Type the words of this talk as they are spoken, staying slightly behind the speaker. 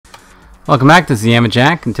Welcome back, this is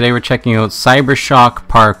Yamajac, and today we're checking out Cybershock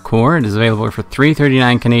Parkour. It is available for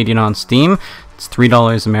 $3.39 Canadian on Steam. It's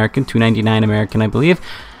 $3 American, $2.99 American, I believe.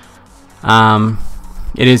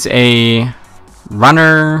 It is a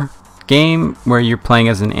runner game where you're playing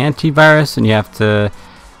as an antivirus and you have to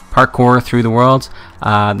parkour through the world.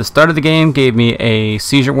 The start of the game gave me a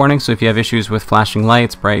seizure warning, so if you have issues with flashing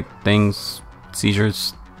lights, bright things,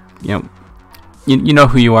 seizures, you know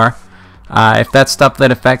who you are. If that's stuff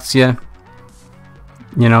that affects you,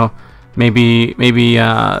 maybe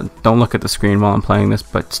don't look at the screen while I'm playing this,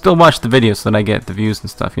 but still watch the video so that I get the views and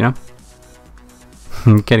stuff, I'm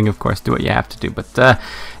kidding, of course, do what you have to do, but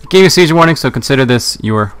it gave you a seizure warning, so consider this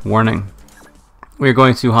your warning. We're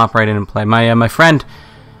going to hop right in and play. My friend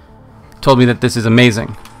told me that this is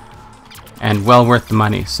amazing and well worth the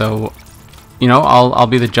money, so I'll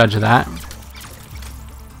be the judge of that.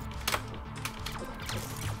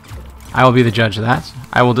 I will be the judge of that.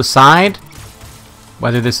 I will decide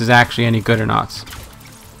whether this is actually any good or not.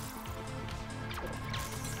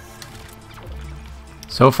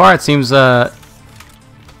 So far it seems you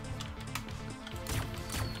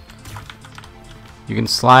can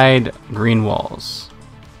slide green walls.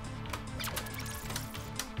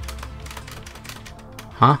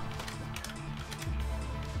 Huh?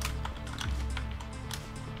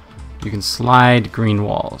 You can slide green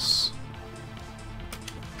walls.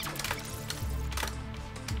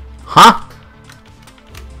 Huh?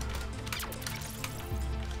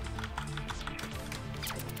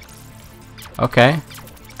 Okay.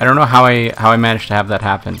 I don't know how I managed to have that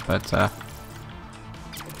happen, but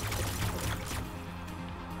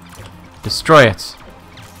destroy it.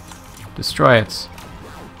 Destroy it.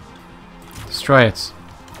 Destroy it.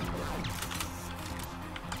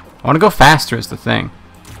 I want to go faster is the thing.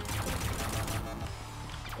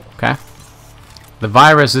 Okay. The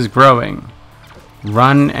virus is growing.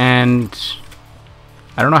 Run and...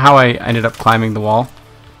 I don't know how I ended up climbing the wall,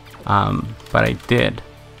 but I did.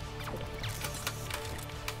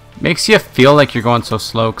 Makes you feel like you're going so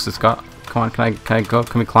slow because it's got... Come on, can I go?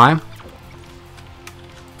 Can we climb?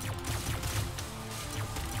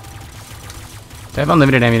 Do I have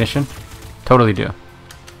unlimited ammunition? Totally do.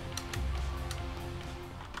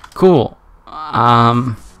 Cool.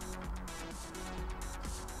 Yama.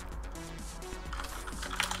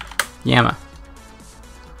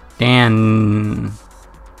 Dan.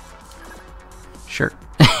 Sure.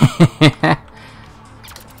 I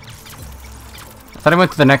thought I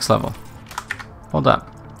went to the next level. Hold up.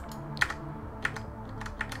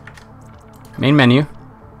 Main menu.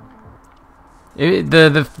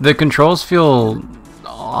 The controls feel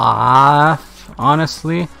off,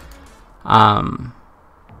 honestly. The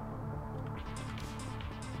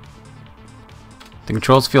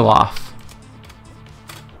controls feel off.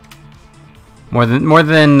 More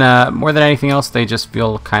than anything else, they just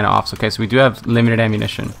feel kind of off. Okay, so we do have limited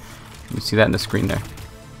ammunition. You see that in the screen there.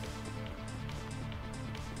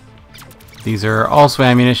 These are also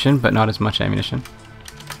ammunition, but not as much ammunition.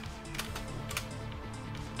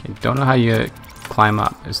 Okay, don't know how you climb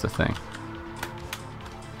up is the thing.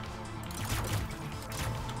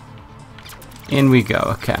 In we go.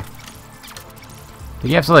 Okay.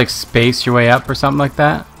 You have to like space your way up or something like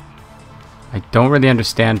that. I don't really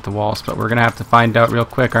understand the walls, but we're gonna have to find out real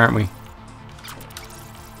quick, aren't we?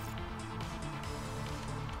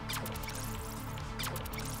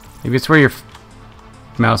 Maybe it's where your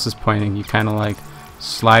mouse is pointing. You kind of like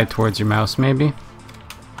slide towards your mouse, maybe.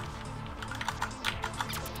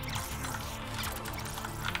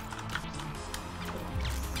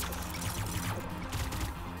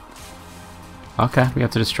 Okay, we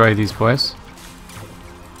have to destroy these boys.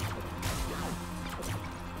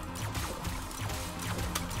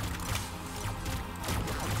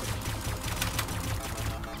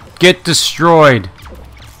 Get destroyed.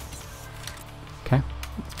 Okay.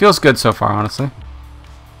 Feels good so far, honestly.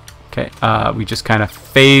 Okay, we just kind of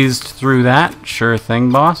phased through that. Sure thing,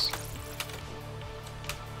 boss.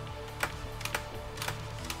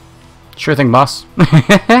 Sure thing, boss.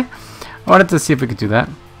 I wanted to see if we could do that.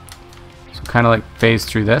 So kind of like phase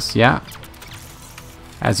through this, yeah.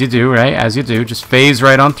 As you do, right? As you do. Just phase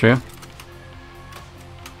right on through.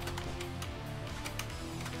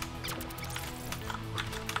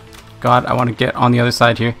 God, I want to get on the other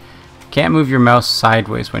side here. Can't move your mouse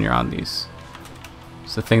sideways when you're on these.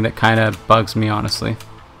 It's the thing that kind of bugs me, honestly.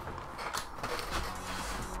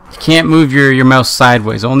 You can't move your mouse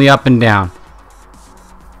sideways, only up and down.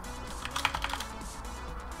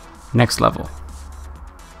 Next level.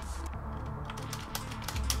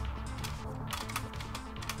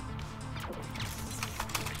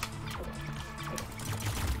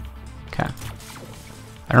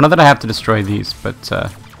 I don't know that I have to destroy these, but I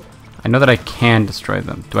know that I can destroy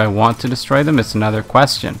them. Do I want to destroy them? It's another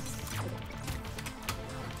question.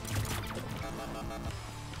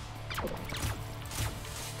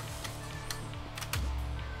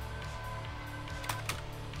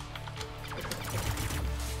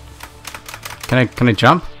 Can I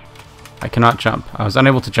jump? I cannot jump. I was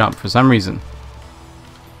unable to jump for some reason.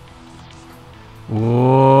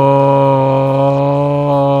 Whoa.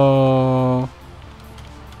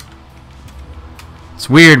 It's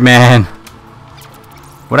weird, man.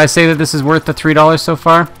 Would I say that this is worth the $3 so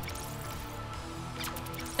far?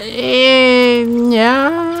 Yeah,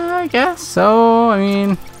 I guess so. I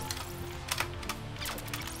mean,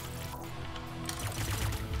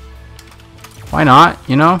 why not,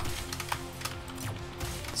 you know?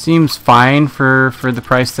 Seems fine for the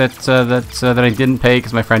price that I didn't pay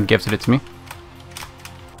because my friend gifted it to me.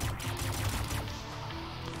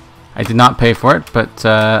 I did not pay for it, but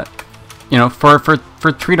you know, for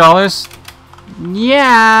 $3,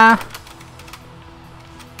 yeah,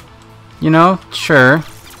 you know, sure.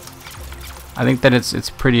 I think that it's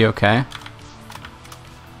pretty okay.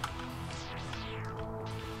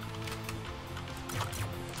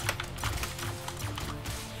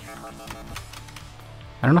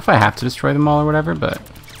 I don't know if I have to destroy them all or whatever, but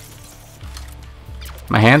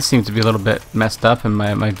my hands seem to be a little bit messed up and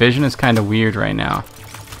my vision is kind of weird right now.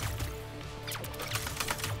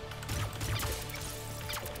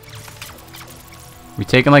 We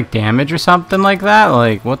taking like damage or something like that?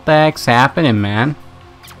 Like, what the heck's happening, man?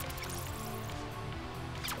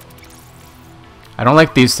 I don't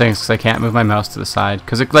like these things because I can't move my mouse to the side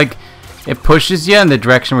because it pushes you in the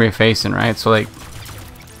direction where you're facing, right? So like,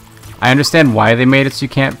 I understand why they made it so you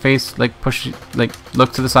can't face, like, push, like,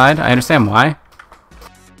 look to the side. I understand why.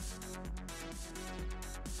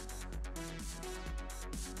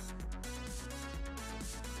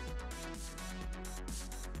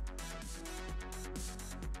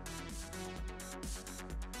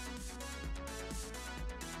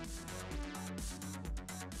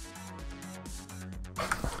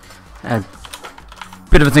 I had a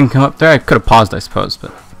bit of a thing come up there. I could have paused, I suppose,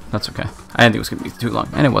 but that's okay. I didn't think it was going to be too long,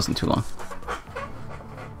 and it wasn't too long.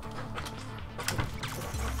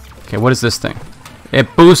 Okay, what is this thing?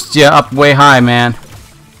 It boosts you up way high, man.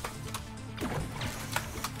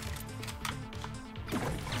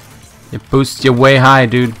 It boosts you way high,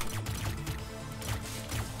 dude.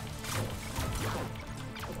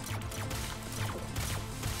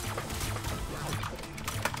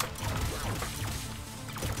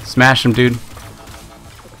 Smash him, dude.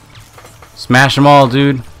 Smash them all,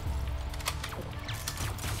 dude.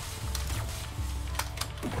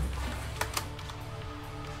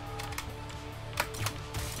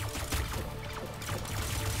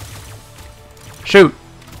 Shoot.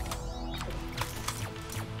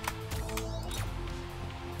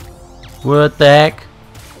 What the heck?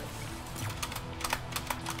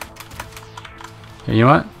 Okay, you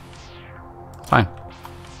know what? Fine.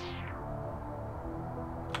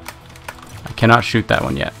 I cannot shoot that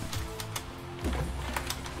one yet.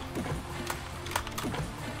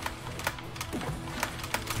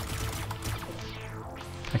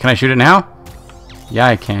 Can I shoot it now? Yeah,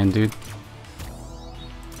 I can, dude.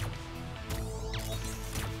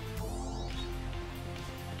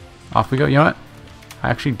 Off we go. You know what? I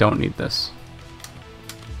actually don't need this.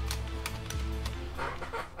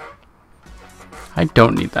 I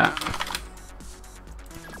don't need that.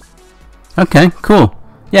 Okay, cool.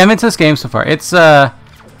 Yeah, I'm into this game so far. It's would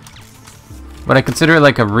I consider it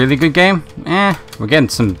like a really good game? We're getting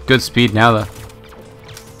some good speed now though.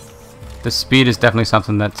 The speed is definitely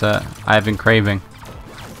something that I've been craving.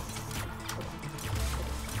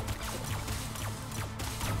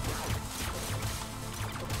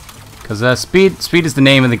 Because speed is the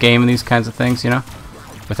name of the game in these kinds of things, you know?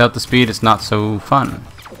 Without the speed, it's not so fun.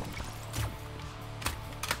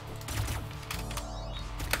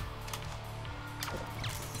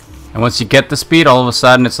 And once you get the speed, all of a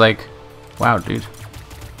sudden it's like, wow, dude.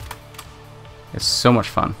 It's so much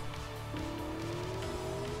fun.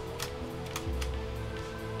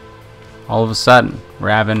 All of a sudden, we're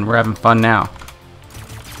having fun now.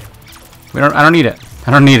 I don't need it.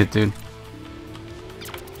 I don't need it, dude.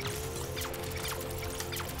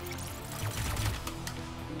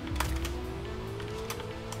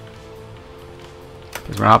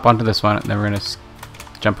 Because we're gonna hop onto this one, and then we're gonna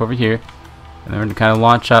jump over here, and then we're gonna kind of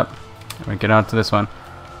launch up, and we're gonna get onto this one,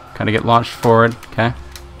 kind of get launched forward. Okay.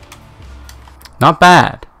 Not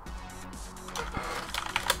bad.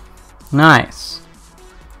 Nice.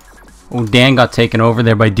 Oh, Dan got taken over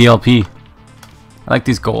there by DLP. I like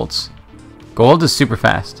these golds. Gold is super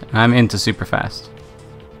fast, and I'm into super fast.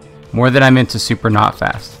 More than I'm into super not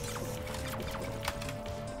fast.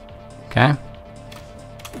 Okay?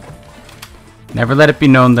 Never let it be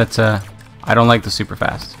known that I don't like the super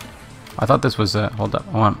fast. I thought this was hold up,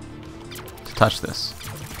 I want to touch this.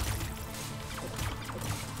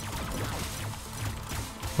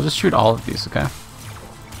 We'll just shoot all of these, okay?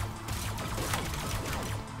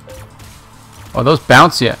 Oh, those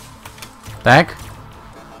bounce you. The heck?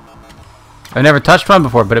 I've never touched one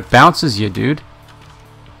before, but it bounces you, dude.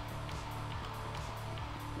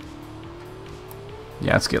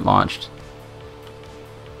 Yeah, let's get launched.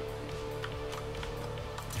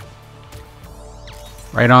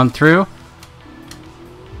 Right on through.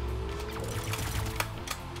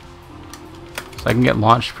 So I can get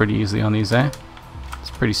launched pretty easily on these, eh? It's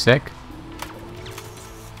pretty sick.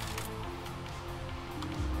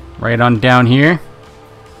 Right on down here.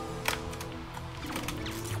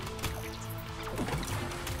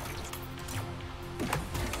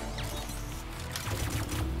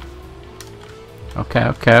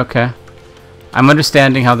 Okay. I'm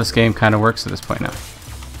understanding how this game kind of works at this point now.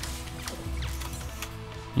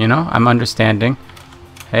 You know, I'm understanding.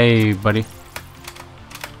 Hey, buddy.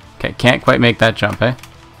 Okay, can't quite make that jump, eh?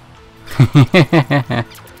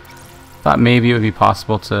 Thought maybe it would be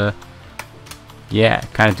possible to, yeah,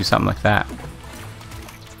 kind of do something like that.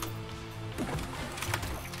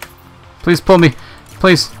 Please pull me.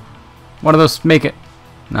 Please. One of those, make it.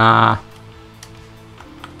 Nah.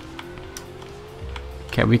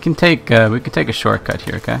 Okay, we can take a shortcut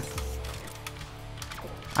here, okay?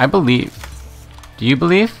 I believe. Do you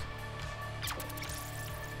believe?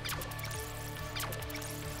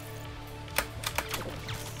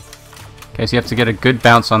 Okay, so you have to get a good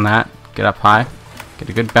bounce on that. Get up high. Get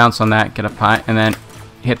a good bounce on that. Get up high, and then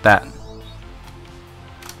hit that.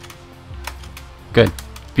 Good.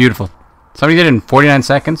 Beautiful. Somebody did it in 49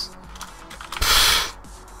 seconds?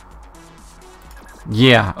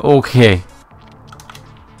 Yeah, okay.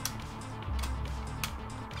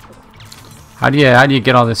 How do you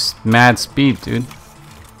get all this mad speed, dude?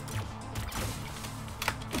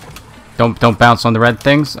 Don't bounce on the red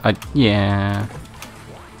things. Yeah.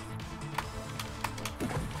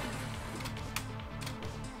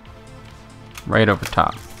 Right over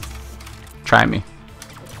top. Try me.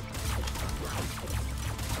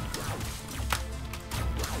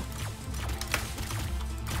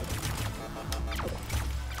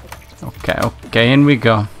 Okay, in we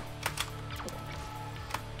go.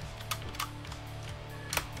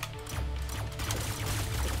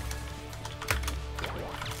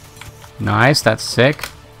 Nice, that's sick.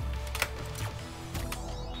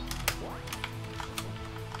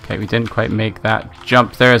 Okay, we didn't quite make that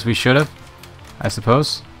jump there as we should have, I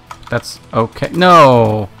suppose. That's okay.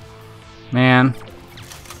 No! Man.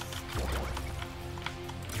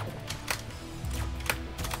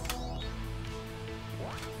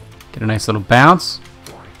 Get a nice little bounce.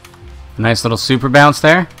 A nice little super bounce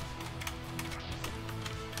there.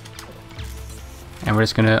 And we're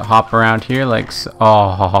just gonna hop around here like so.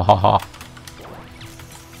 Oh.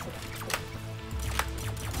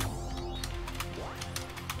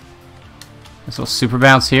 Nice little super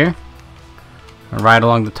bounce here. Right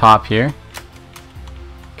along the top here.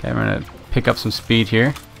 Okay, I'm gonna pick up some speed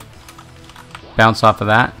here. Bounce off of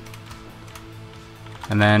that.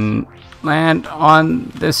 And then land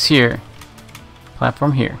on this here.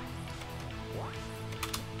 Platform here.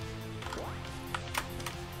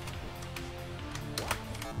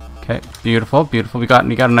 Okay, beautiful, beautiful. We got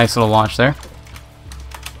a nice little launch there.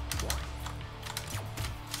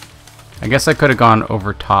 I guess I could have gone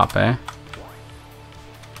over top, eh?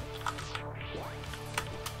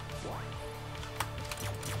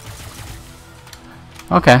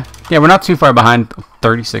 Okay. Yeah, we're not too far behind.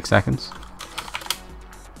 36 seconds.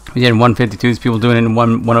 We did in 152. People doing it in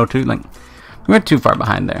 102. Like, we weren't too far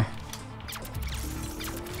behind there.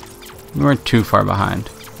 We weren't too far behind.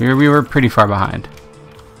 We were pretty far behind.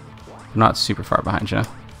 Not super far behind, you know.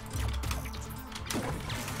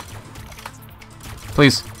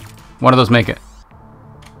 Please, one of those make it.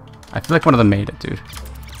 I feel like one of them made it, dude.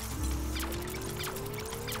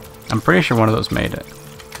 I'm pretty sure one of those made it.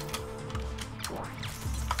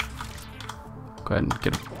 Go ahead and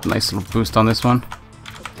get a nice little boost on this one.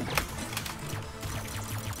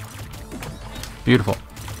 Beautiful.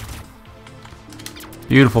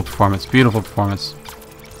 Beautiful performance. Beautiful performance.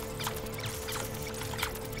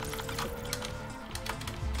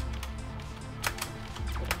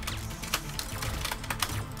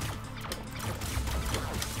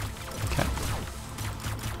 Okay.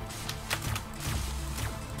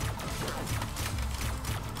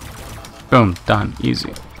 Boom. Done.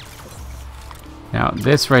 Easy. Now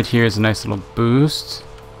this right here is a nice little boost.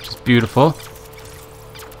 which is beautiful.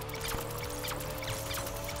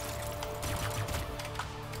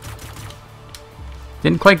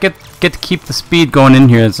 Didn't quite get to keep the speed going in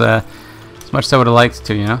here as much as I would have liked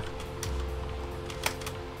to, you know.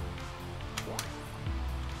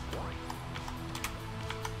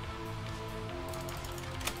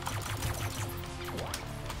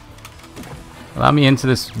 Allow me into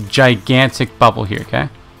this gigantic bubble here, okay?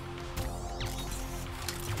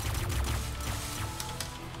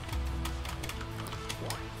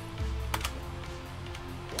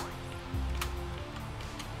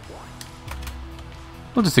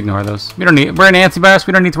 We'll just ignore those. We're an antivirus,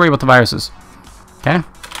 we don't need to worry about the viruses. Okay?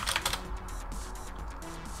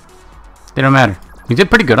 They don't matter. You did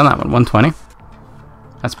pretty good on that one, 120.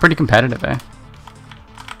 That's pretty competitive, eh?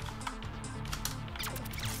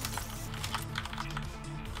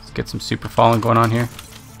 Let's get some super falling going on here.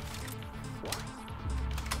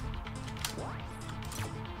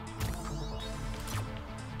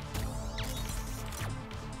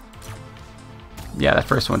 Yeah, that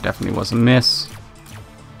first one definitely was a miss.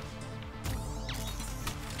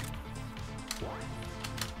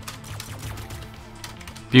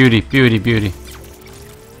 Beauty, beauty, beauty.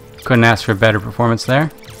 Couldn't ask for a better performance there.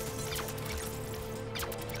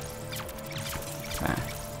 Okay.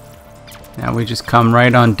 Now we just come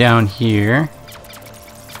right on down here.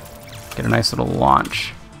 Get a nice little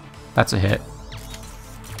launch. That's a hit.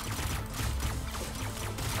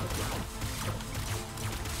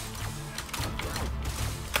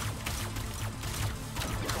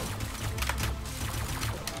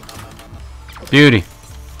 Beauty.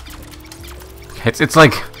 It's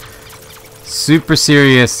like super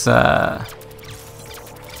serious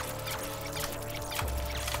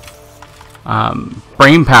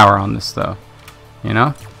brain power on this though, you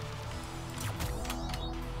know?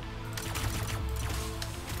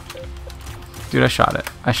 Dude, I shot it.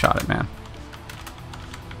 I shot it, man.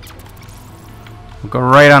 We'll go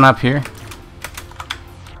right on up here.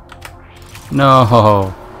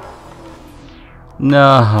 No.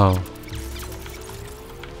 No.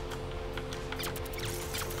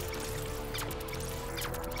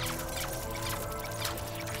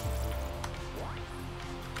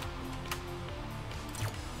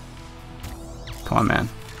 Come on, man.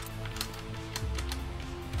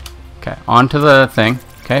 Okay, onto the thing.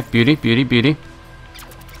 Okay, beauty, beauty, beauty.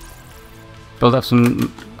 Build up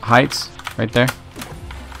some heights right there.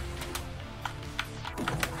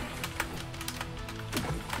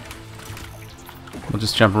 We'll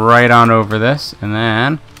just jump right on over this and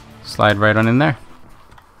then slide right on in there.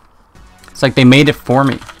 It's like they made it for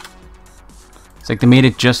me. It's like they made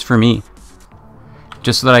it just for me.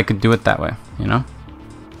 Just so that I could do it that way, you know?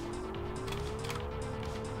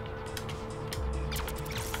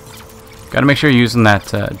 Gotta make sure you're using that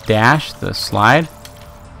dash, the slide,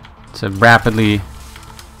 to rapidly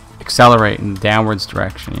accelerate in the downwards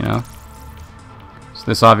direction, you know? So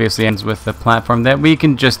this obviously ends with a platform that we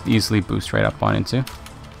can just easily boost right up on into.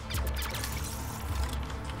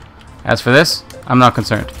 As for this, I'm not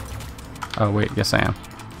concerned. Oh wait, yes I am.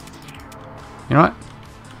 You know what?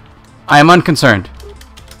 I am unconcerned.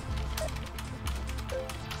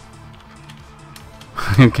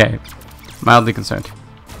 Okay, mildly concerned.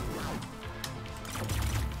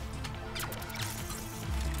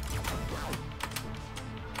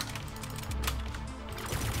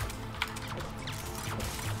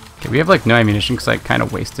 We have like no ammunition because I kind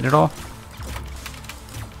of wasted it all.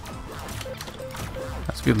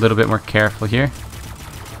 Let's be a little bit more careful here.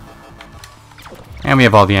 And we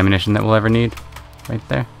have all the ammunition that we'll ever need right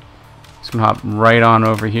there. Just gonna hop right on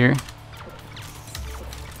over here.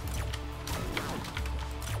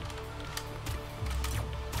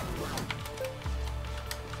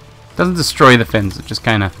 Doesn't destroy the fins, it just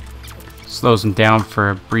kind of slows them down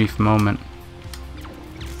for a brief moment.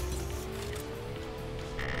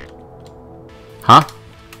 Huh?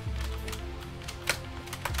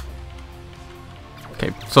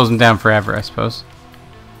 Okay, slows them down forever, I suppose.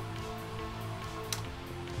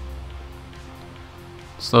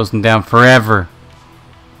 Slows them down forever.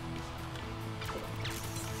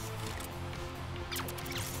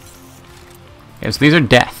 Okay, so these are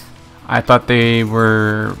death. I thought they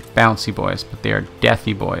were bouncy boys, but they are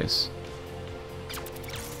deathy boys.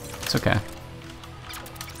 It's okay.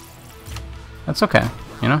 That's okay,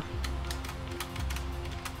 you know?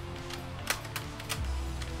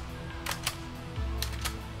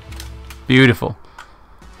 Beautiful.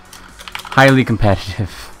 Highly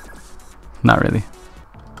competitive. Not really.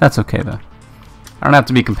 That's okay though. I don't have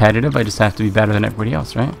to be competitive, I just have to be better than everybody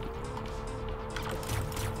else, right?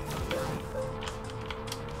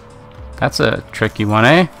 That's a tricky one,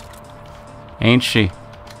 eh? Ain't she?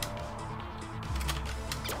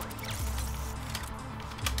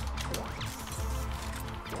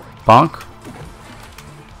 Bonk.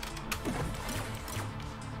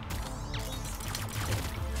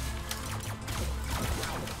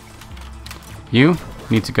 You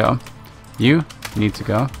need to go. You need to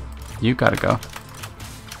go. You gotta go.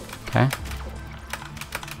 Okay.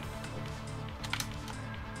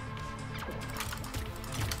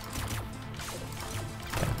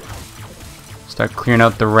 Start clearing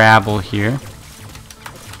out the rabble here.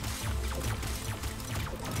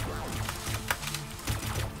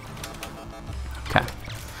 Okay.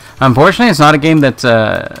 Unfortunately, it's not a game that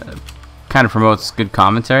kind of promotes good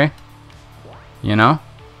commentary. You know?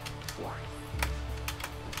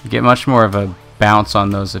 You get much more of a bounce on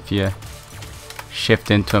those if you shift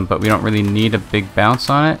into them, but we don't really need a big bounce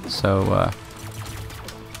on it, so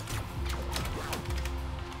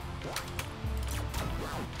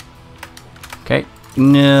okay.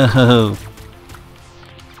 No,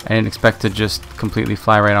 I didn't expect to just completely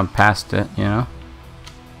fly right on past it, you know.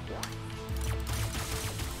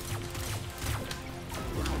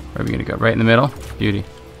 Where are we gonna go? Right in the middle? Beauty.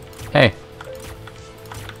 Hey,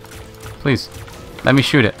 please let me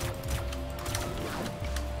shoot it.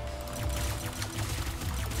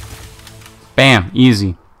 Bam!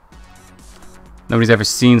 Easy. Nobody's ever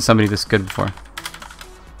seen somebody this good before.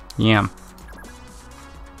 Yam.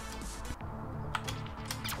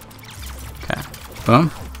 Okay. Boom.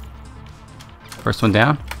 First one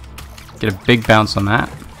down. Get a big bounce on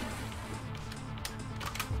that.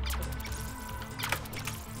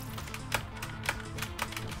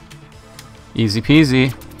 Easy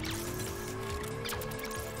peasy.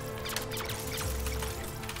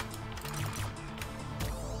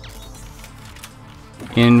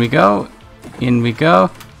 In we go. In we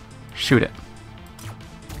go. Shoot it.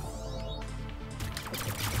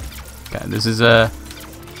 Okay, this is a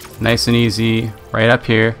nice and easy right up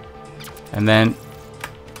here. And then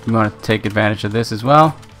you want to take advantage of this as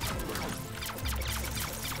well.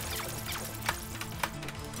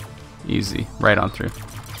 Easy. Right on through.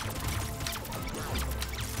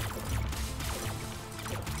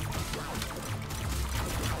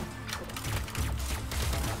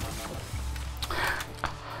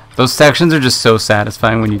 Those sections are just so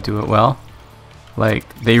satisfying when you do it well.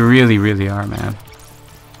 Like, they really, really are, man.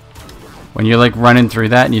 When you're like running through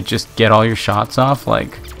that and you just get all your shots off,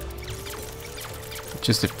 like,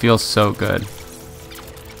 it feels so good.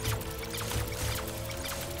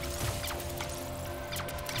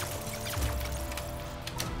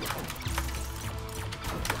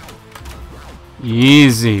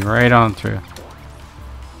 Easy, right on through.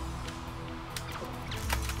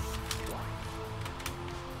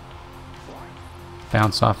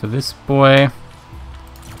 Bounce off of this boy.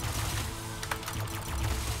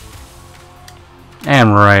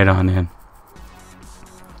 And right on in.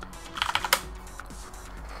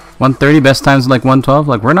 130 best times like 112.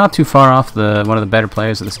 Like, we're not too far off the one of the better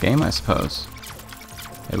players of this game, I suppose.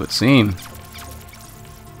 It would seem.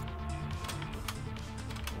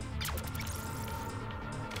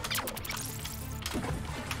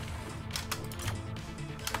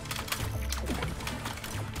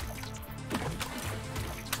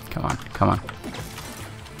 Come on, come on.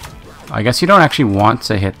 I guess you don't actually want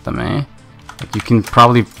to hit them, eh? Like, you can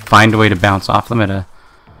probably find a way to bounce off them at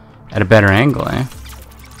a better angle, eh?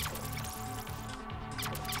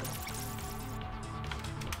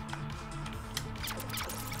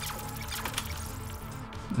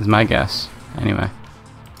 Is my guess. Anyway.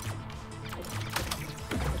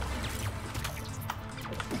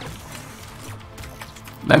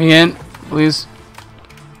 Let me in, please.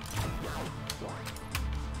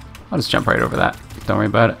 I'll just jump right over that. Don't worry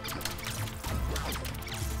about it.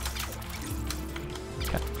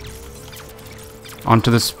 Okay. Onto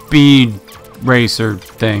the speed racer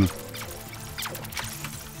thing.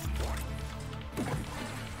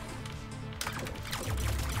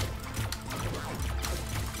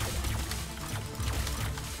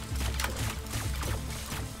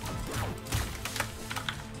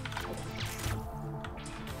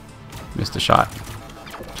 Missed a shot.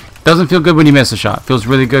 Doesn't feel good when you miss a shot. Feels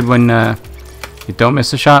really good when you don't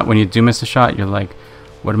miss a shot. When you do miss a shot, you're like,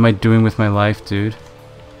 what am I doing with my life, dude?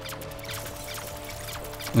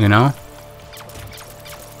 You know?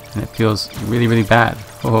 And it feels really, really bad.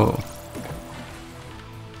 Oh.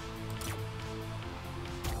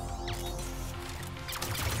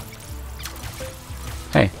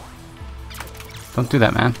 Hey. Don't do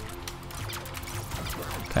that, man.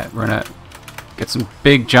 Okay, we're gonna get some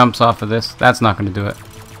big jumps off of this. That's not gonna do it.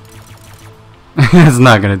 It's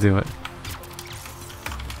not gonna do it.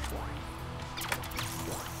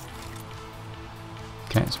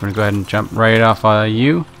 Okay, so we're gonna go ahead and jump right off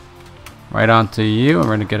you, right onto you, and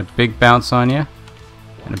we're gonna get a big bounce on you,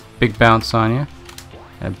 And a big bounce on you.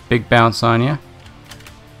 And a big bounce on you.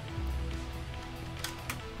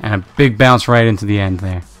 And a big bounce right into the end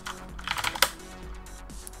there.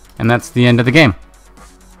 And that's the end of the game.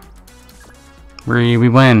 We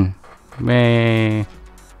win. Yay.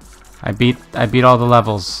 I beat all the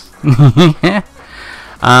levels.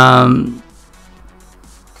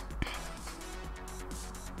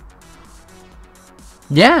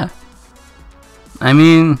 Yeah. I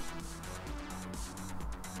mean,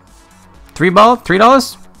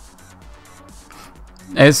 $3?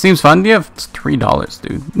 It seems fun to you? It's $3,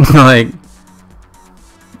 dude. Like,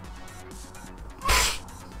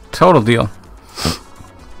 total deal.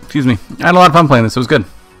 Excuse me. I had a lot of fun playing this. It was good.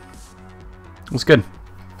 It was good.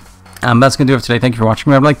 That's going to do it for today. Thank you for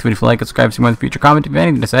watching. Remember, like the video if you like it, subscribe, see more in the future, comment if you have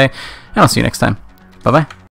anything to say, and I'll see you next time. Bye-bye.